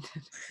pun intended.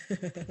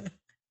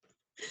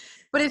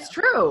 But it's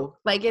true.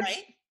 Like it's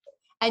right?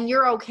 And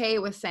you're okay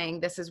with saying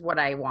this is what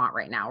I want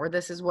right now, or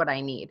this is what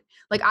I need.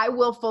 Like I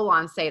will full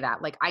on say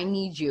that. Like I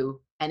need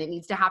you and it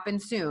needs to happen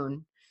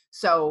soon.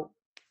 So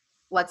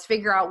let's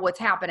figure out what's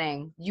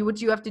happening. Do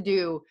what you have to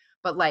do.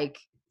 But like,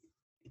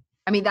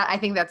 I mean, I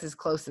think that's as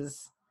close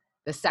as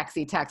the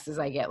sexy text as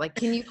I get. Like,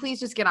 can you please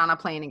just get on a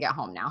plane and get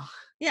home now?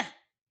 Yeah.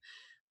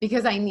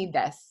 Because I need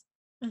this.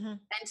 Mm-hmm.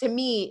 And to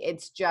me,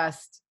 it's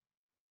just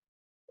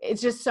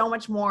so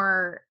much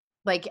more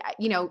like,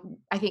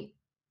 I think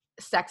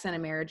sex in a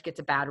marriage gets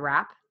a bad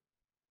rap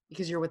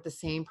because you're with the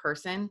same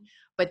person,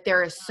 but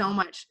there is so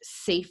much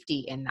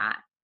safety in that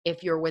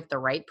if you're with the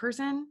right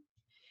person.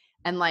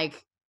 And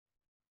like,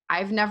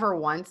 I've never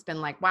once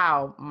been like,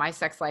 wow, my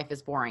sex life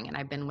is boring. And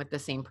I've been with the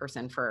same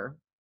person for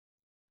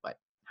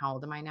how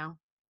old am I now?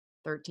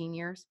 13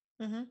 years.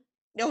 Mm-hmm.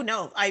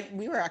 No.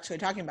 We were actually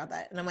talking about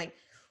that. And I'm like,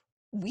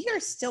 we are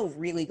still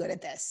really good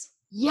at this.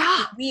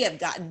 Yeah. We have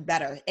gotten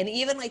better. And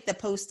even like the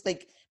post,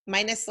 like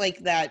minus like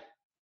that,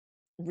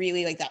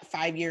 really like that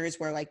 5 years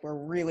where like we're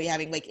really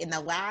having like in the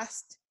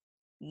last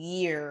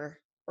year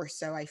or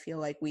so, I feel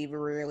like we've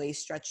really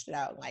stretched it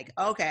out. Like,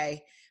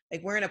 okay,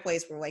 like we're in a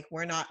place where like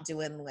we're not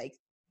doing like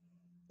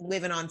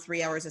living on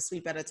 3 hours of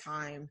sleep at a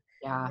time.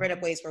 Yeah. We're in a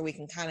place where we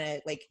can kind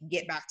of like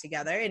get back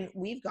together, and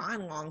we've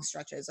gone long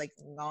stretches, like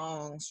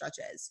long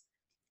stretches,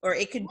 or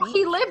it could be.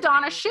 He lived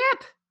on a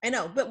ship. I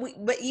know, but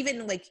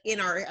even like in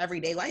our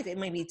everyday life, it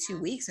might be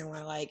 2 weeks, and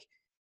we're like,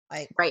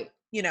 right.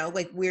 You know,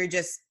 like we're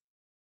just,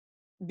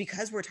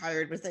 because we're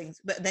tired with things.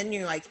 But then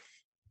you're like,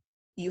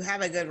 you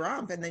have a good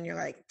romp, and then you're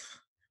like,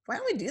 why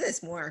don't we do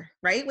this more?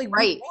 Right? Like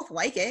Right. we both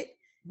like it.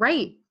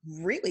 Right.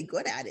 Really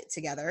good at it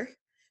together.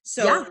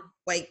 So Yeah.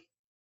 like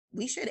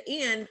we should,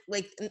 and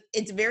like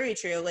it's very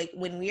true. Like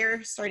when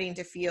we're starting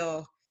to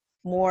feel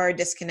more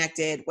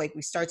disconnected, like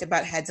we start to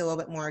butt heads a little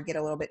bit more, get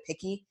a little bit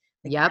picky.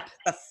 Like Yep. that's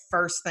the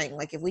first thing.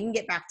 Like if we can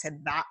get back to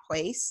that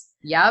place,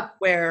 Yep.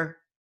 where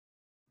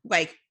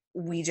like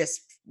we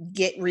just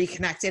get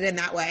reconnected in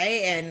that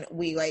way, and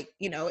we like,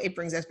 you know, it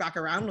brings us back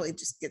around, we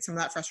just get some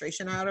of that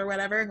frustration out or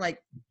whatever, like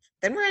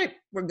then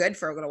we're good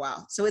for a little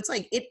while. So it's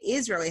like, it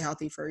is really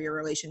healthy for your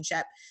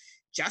relationship.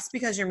 Just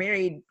because you're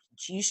married,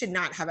 you should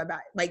not have a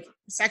bad, like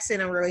sex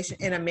in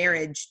a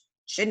marriage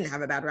shouldn't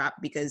have a bad rap,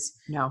 because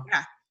No.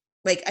 yeah,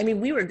 like, I mean,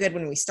 we were good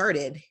when we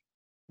started.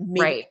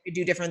 Maybe Right. we could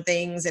do different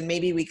things, and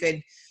maybe we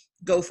could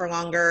go for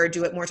longer,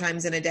 do it more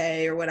times in a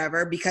day or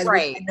whatever, because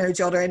we had no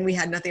children, we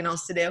had nothing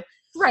else to do.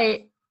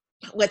 Right.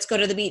 Let's go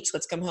to the beach.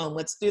 Let's come home.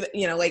 Let's do that.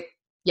 You know, like,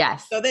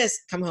 yes. So this,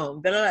 come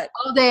home.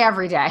 All day,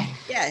 every day.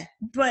 Yeah.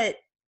 But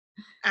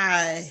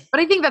I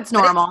think that's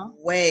normal.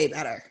 Way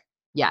better.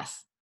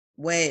 Yes.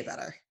 Way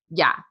better.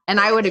 Yeah. And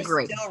I would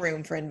agree. Still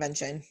room for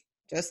invention.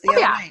 Just the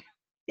other night.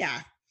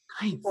 Yeah.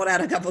 Nice. Pulled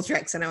out a couple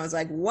tricks, and I was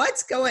like,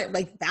 what's going,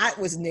 like, that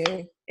was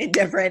new and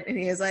different. And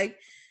he was like,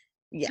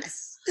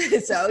 yes.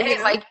 So, hey, you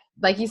know,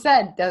 like you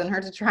said, doesn't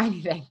hurt to try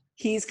anything.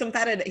 He's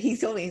competitive. He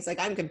told me, he's like,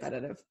 I'm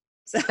competitive.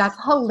 So. That's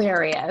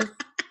hilarious.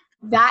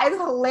 That is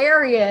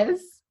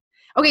hilarious.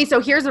 Okay. So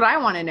here's what I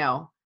want to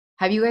know.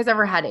 Have you guys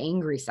ever had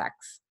angry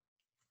sex?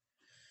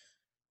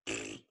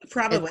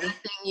 Probably. Is that a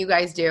thing you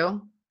guys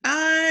do?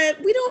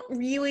 We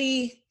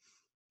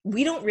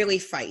don't really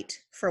fight,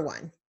 for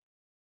one.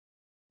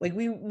 Like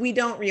we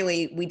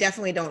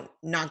definitely don't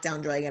knock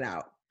down, drag it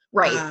out.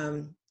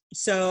 Right.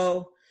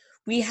 So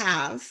we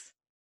have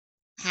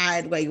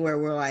had like where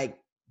we're like,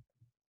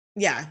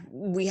 yeah,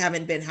 we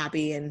haven't been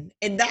happy, and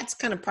that's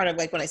kind of part of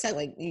like what I said,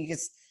 like,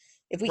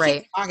 if we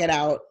can talk it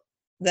out,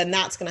 then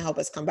that's going to help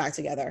us come back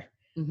together.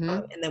 Mm-hmm.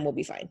 And then we'll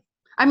be fine.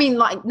 I mean,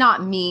 like,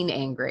 not mean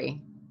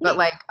angry, but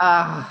like,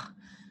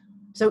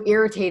 so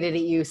irritated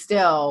at you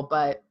still,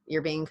 but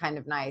you're being kind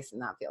of nice,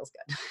 and that feels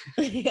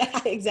good. Yeah,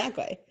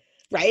 exactly.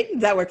 Right?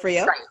 Does that work for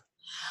you? Right.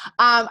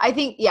 I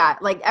think, yeah,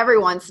 like every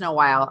once in a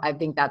while, I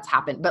think that's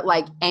happened, but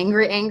like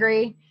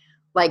angry,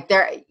 like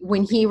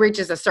when he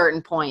reaches a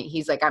certain point,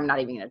 he's like, I'm not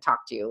even going to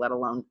talk to you, let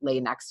alone lay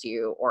next to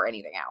you or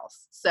anything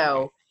else.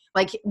 So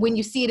like when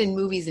you see it in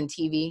movies and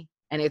TV,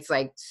 and it's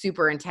like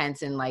super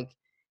intense, and like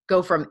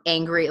go from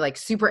angry, like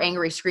super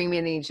angry, screaming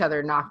at each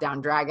other, knock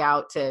down, drag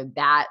out, to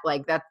that,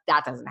 like that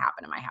doesn't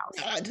happen in my house.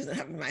 No, it doesn't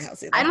happen in my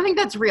house either. I don't think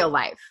that's real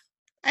life.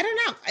 I don't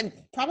know.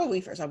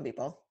 Probably for some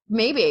people.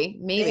 Maybe.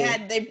 They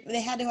had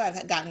to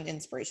have gotten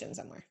inspiration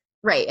somewhere.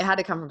 Right. It had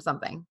to come from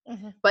something.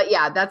 Mm-hmm. But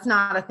yeah, that's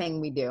not a thing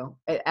we do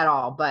at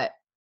all. But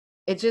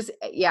it's just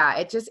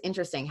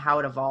interesting how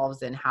it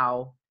evolves, and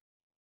how,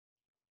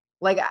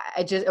 like,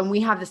 and we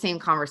have the same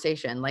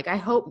conversation. Like, I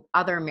hope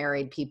other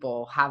married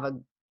people have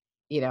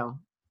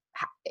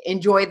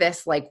enjoy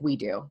this like we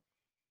do,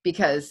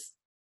 because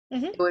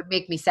it would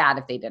make me sad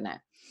if they didn't.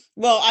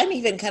 Well, I'm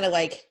even kind of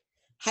like,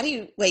 how do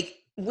you, like,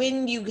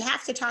 when you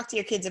have to talk to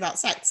your kids about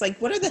sex,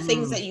 like, what are the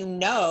things that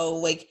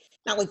like,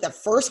 not like the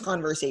first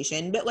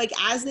conversation, but like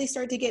as they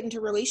start to get into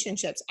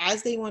relationships,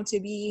 as they want to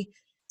be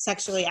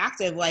sexually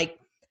active, like,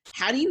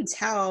 how do you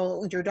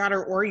tell your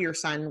daughter or your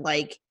son,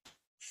 like,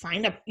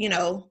 find a,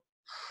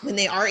 when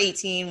they are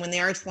 18, when they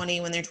are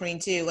 20, when they're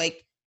 22,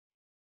 like,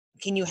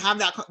 can you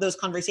have those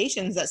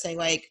conversations that say,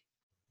 like,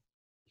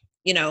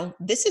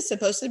 this is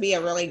supposed to be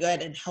a really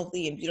good and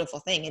healthy and beautiful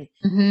thing.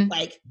 And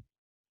like,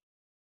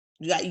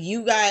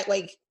 you got,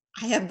 like,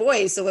 I have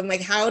boys, so I'm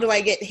like, how do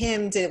I get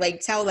him to, like,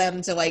 tell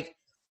them to, like,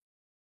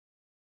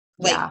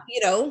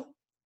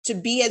 to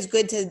be as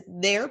good to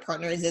their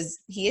partners as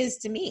he is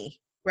to me,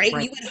 right?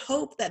 You would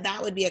hope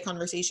that would be a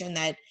conversation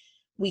that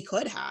we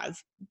could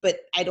have, but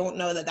I don't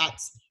know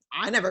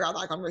I never got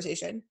that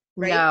conversation,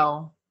 right?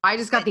 No, I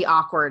just got the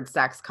awkward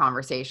sex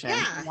conversation.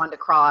 Yeah. I wanted to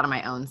crawl out of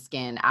my own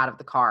skin out of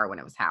the car when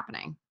it was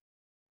happening.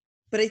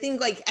 But I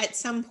think, like, at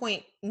some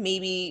point,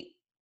 maybe,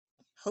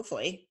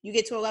 hopefully, you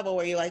get to a level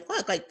where you're like,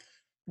 look, like,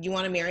 you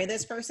want to marry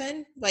this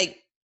person? Like,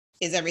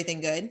 is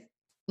everything good?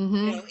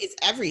 Is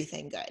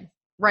everything good?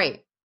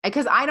 Right.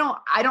 Because I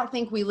don't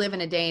think we live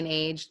in a day and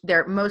age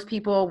most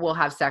people will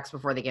have sex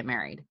before they get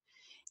married.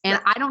 And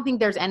I don't think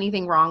there's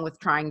anything wrong with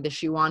trying the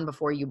shoe on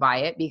before you buy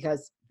it,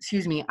 because,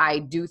 I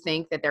do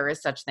think that there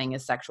is such thing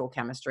as sexual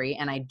chemistry.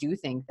 And I do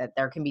think that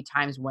there can be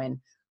times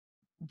when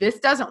this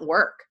doesn't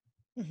work.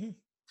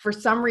 For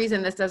some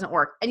reason, this doesn't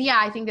work. And yeah,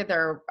 I think that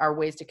there are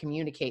ways to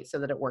communicate so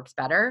that it works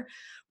better.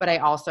 But I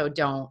also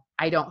don't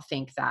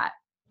think that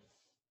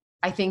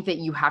I think that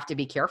you have to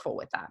be careful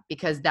with that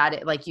because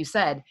that, like you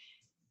said,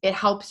 it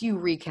helps you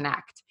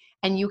reconnect.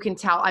 And you can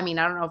tell, I mean,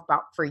 I don't know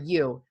about for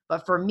you,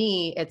 but for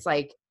me, it's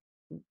like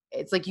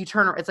it's like you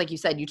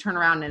said, you turn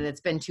around and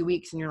it's been 2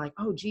 weeks and you're like,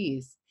 oh,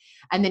 geez.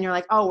 And then you're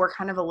like, oh, we're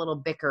kind of a little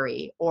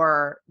bickery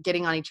or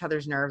getting on each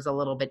other's nerves a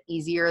little bit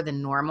easier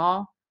than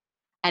normal.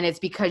 And it's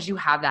because you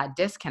have that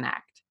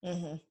disconnect.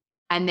 Mm-hmm.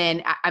 And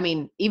then, I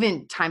mean,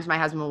 even times my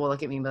husband will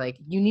look at me and be like,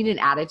 you need an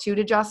attitude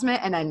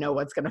adjustment. And I know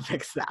what's going to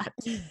fix that.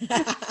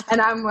 And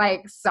I'm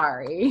like,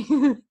 sorry.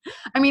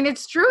 I mean,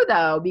 it's true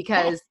though,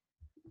 because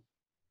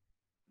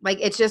like,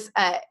 it's just,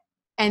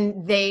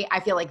 and I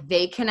feel like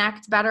they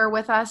connect better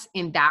with us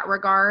in that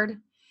regard.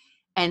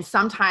 And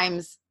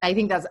sometimes I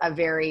think that's a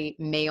very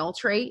male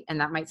trait, and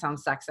that might sound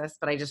sexist,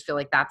 but I just feel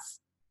like that's,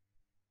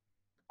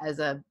 as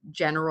a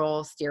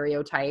general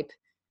stereotype,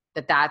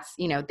 that's,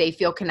 you know, they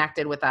feel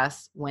connected with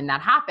us when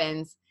that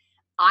happens.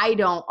 I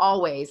don't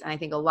always. And I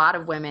think a lot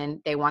of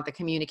women, they want the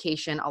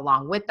communication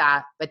along with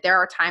that. But there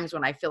are times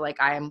when I feel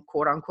like I am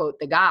quote unquote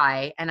the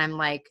guy. And I'm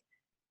like,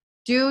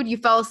 dude, you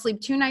fell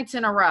asleep 2 nights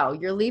in a row.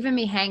 You're leaving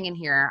me hanging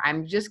here.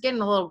 I'm just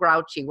getting a little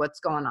grouchy. What's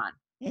going on?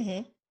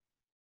 Mm-hmm.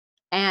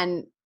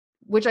 And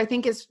which I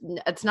think it's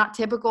not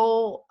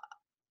typical,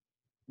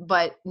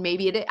 but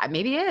maybe it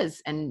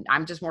is. And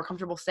I'm just more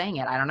comfortable saying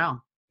it. I don't know.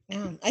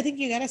 Yeah, I think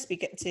you got to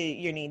speak it to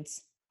your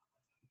needs.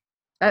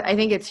 I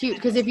think it's huge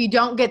because if you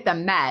don't get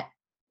them met,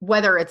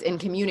 whether it's in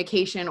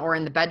communication or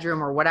in the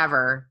bedroom or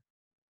whatever,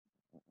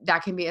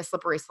 that can be a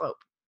slippery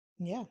slope.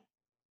 Yeah.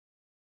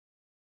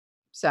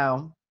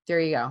 So there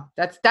you go.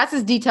 That's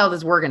as detailed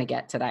as we're going to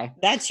get today.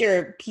 That's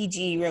your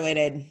PG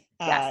related,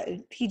 yes.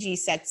 PG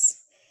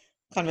sex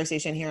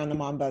conversation here on the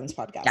Mom Buns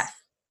podcast.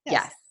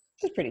 Yes.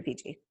 It was pretty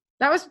PG.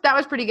 That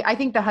was pretty good. I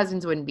think the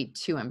husbands wouldn't be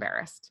too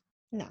embarrassed.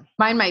 No.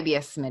 Mine might be a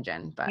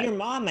smidgen, but your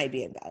mom might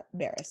be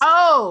embarrassed.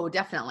 Oh,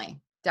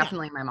 definitely.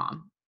 Definitely my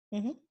mom.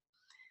 Mm-hmm.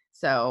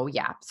 So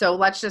yeah. So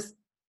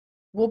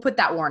we'll put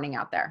that warning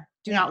out there.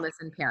 Do not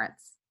listen,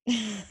 parents.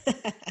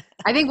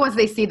 I think once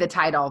they see the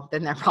title,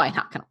 then they're probably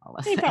not going to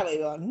listen. They probably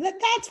will.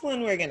 That's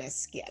when we're going to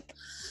skip.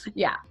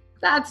 Yeah,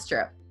 that's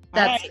true.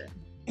 That's true.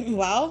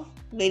 Well,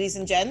 ladies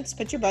and gents,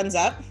 put your buns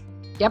up.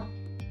 Yep.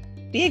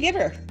 Be a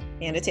giver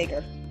and a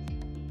taker.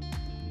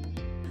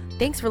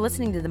 Thanks for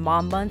listening to the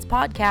Mom Buns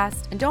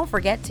podcast. And don't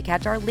forget to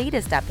catch our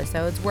latest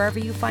episodes wherever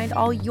you find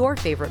all your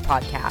favorite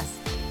podcasts.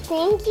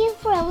 Thank you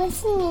for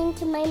listening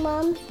to my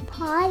mom's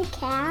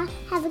podcast.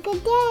 Have a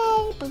good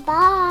day.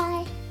 Bye-bye.